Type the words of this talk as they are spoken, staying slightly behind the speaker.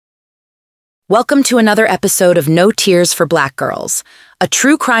Welcome to another episode of No Tears for Black Girls, a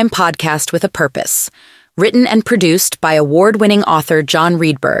true crime podcast with a purpose. Written and produced by award-winning author John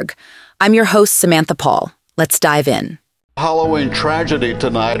Reedberg. I'm your host, Samantha Paul. Let's dive in. Halloween tragedy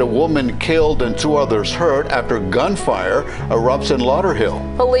tonight. A woman killed and two others hurt after gunfire erupts in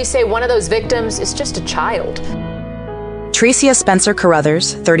Lauderhill. Police say one of those victims is just a child. Trecia Spencer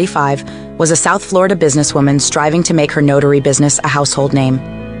Carruthers, 35, was a South Florida businesswoman striving to make her notary business a household name.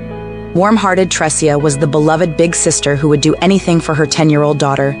 Warm-hearted Trecia was the beloved big sister who would do anything for her 10-year-old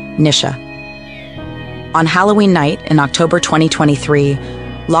daughter, Nisha. On Halloween night in October 2023,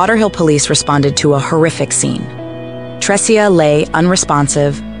 Lauderhill police responded to a horrific scene. Trecia lay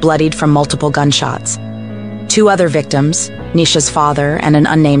unresponsive, bloodied from multiple gunshots. Two other victims, Nisha's father and an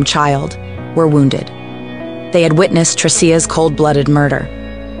unnamed child, were wounded. They had witnessed Trecia's cold-blooded murder.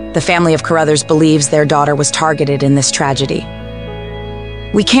 The family of Carruthers believes their daughter was targeted in this tragedy.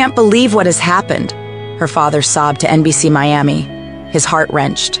 "We can't believe what has happened," her father sobbed to NBC Miami, his heart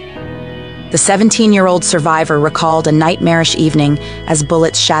wrenched. The 17-year-old survivor recalled a nightmarish evening as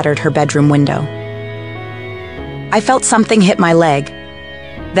bullets shattered her bedroom window. "I felt something hit my leg.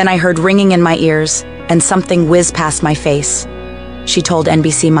 Then I heard ringing in my ears, and something whizzed past my face," she told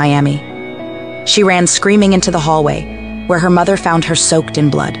NBC Miami. She ran screaming into the hallway, where her mother found her soaked in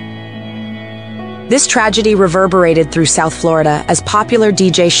blood. This tragedy reverberated through South Florida as popular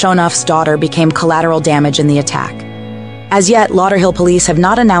DJ Shonuff's daughter became collateral damage in the attack. As yet, Lauderhill police have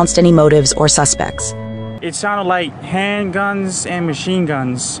not announced any motives or suspects. It sounded like handguns and machine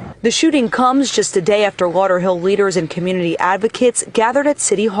guns. The shooting comes just a day after Lauderhill leaders and community advocates gathered at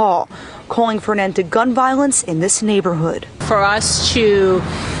City Hall, calling for an end to gun violence in this neighborhood. For us to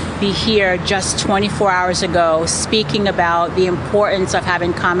be here just 24 hours ago speaking about the importance of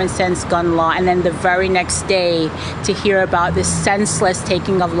having common sense gun law, and then the very next day to hear about this senseless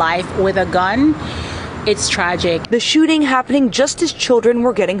taking of life with a gun, it's tragic. The shooting happening just as children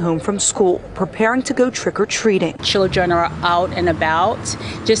were getting home from school, preparing to go trick-or-treating. Children are out and about.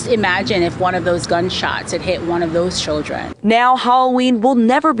 Just imagine if one of those gunshots had hit one of those children. Now Halloween will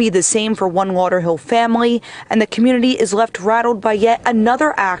never be the same for one Lauderhill family, and the community is left rattled by yet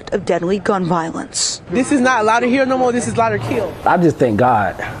another act of deadly gun violence. This is not Lauderhill no more, this is Lauderhill. I just thank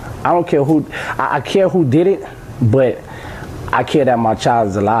God. I don't care who, I care who did it, but I care that my child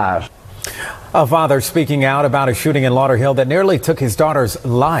is alive. A father speaking out about a shooting in Lauderhill that nearly took his daughter's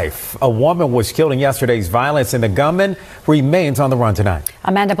life. A woman was killed in yesterday's violence, and the gunman remains on the run tonight.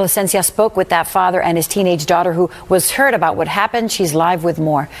 Amanda Placencia spoke with that father and his teenage daughter who was hurt about what happened. She's live with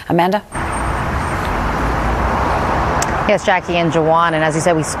more. Amanda? Yes, Jackie and Jawan, and as you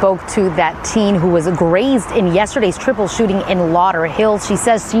said, we spoke to that teen who was grazed in yesterday's triple shooting in Lauderhill. She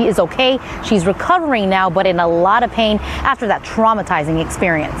says she is okay. She's recovering now, but in a lot of pain after that traumatizing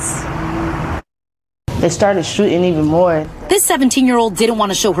experience. They started shooting even more. This 17-year-old didn't want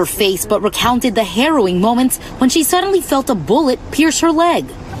to show her face, but recounted the harrowing moments when she suddenly felt a bullet pierce her leg.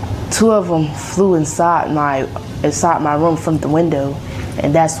 Two of them flew inside my room from the window,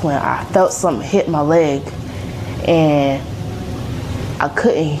 and that's when I felt something hit my leg, and I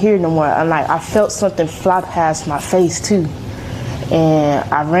couldn't hear no more. I felt something fly past my face too,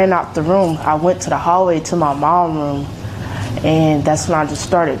 and I ran out the room. I went to the hallway to my mom's room. And that's when I just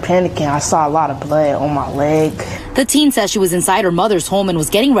started panicking. I saw a lot of blood on my leg. The teen says she was inside her mother's home and was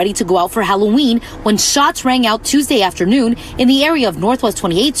getting ready to go out for Halloween when shots rang out Tuesday afternoon in the area of Northwest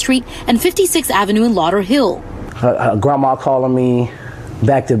 28th Street and 56th Avenue in Lauderhill. Her grandma calling me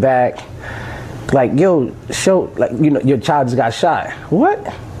back to back, like, yo, your child just got shot. What?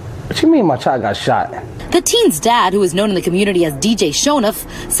 What you mean my child got shot? The teen's dad, who is known in the community as DJ Shonuff,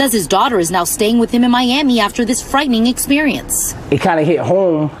 says his daughter is now staying with him in Miami after this frightening experience. It kind of hit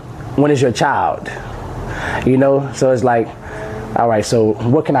home when it's your child, So it's like, all right, so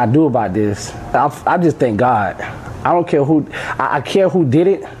what can I do about this? I just thank God. I don't care who, I care who did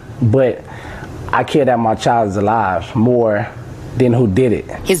it, but I care that my child is alive more than who did it.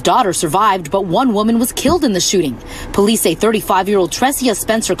 His daughter survived, but one woman was killed in the shooting. Police say 35-year-old Trecia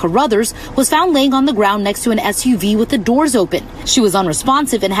Spencer Carruthers was found laying on the ground next to an SUV with the doors open. She was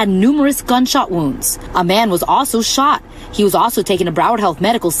unresponsive and had numerous gunshot wounds. A man was also shot. He was also taken to Broward Health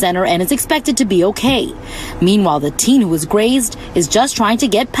Medical Center and is expected to be okay. Meanwhile, the teen who was grazed is just trying to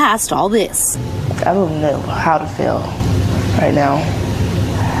get past all this. I don't know how to feel right now.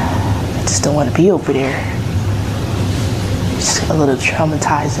 I just don't want to be over there. It's a little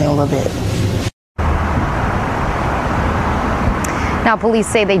traumatizing, a little bit. Now, police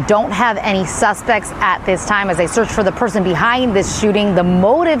say they don't have any suspects at this time as they search for the person behind this shooting. The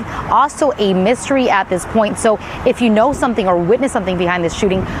motive also a mystery at this point. So if you know something or witness something behind this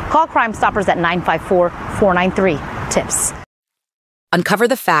shooting, call Crime Stoppers at 954-493-TIPS. Uncover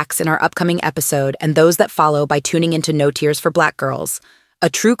the facts in our upcoming episode and those that follow by tuning into No Tears for Black Girls, a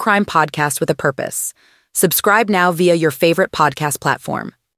true crime podcast with a purpose. Subscribe now via your favorite podcast platform.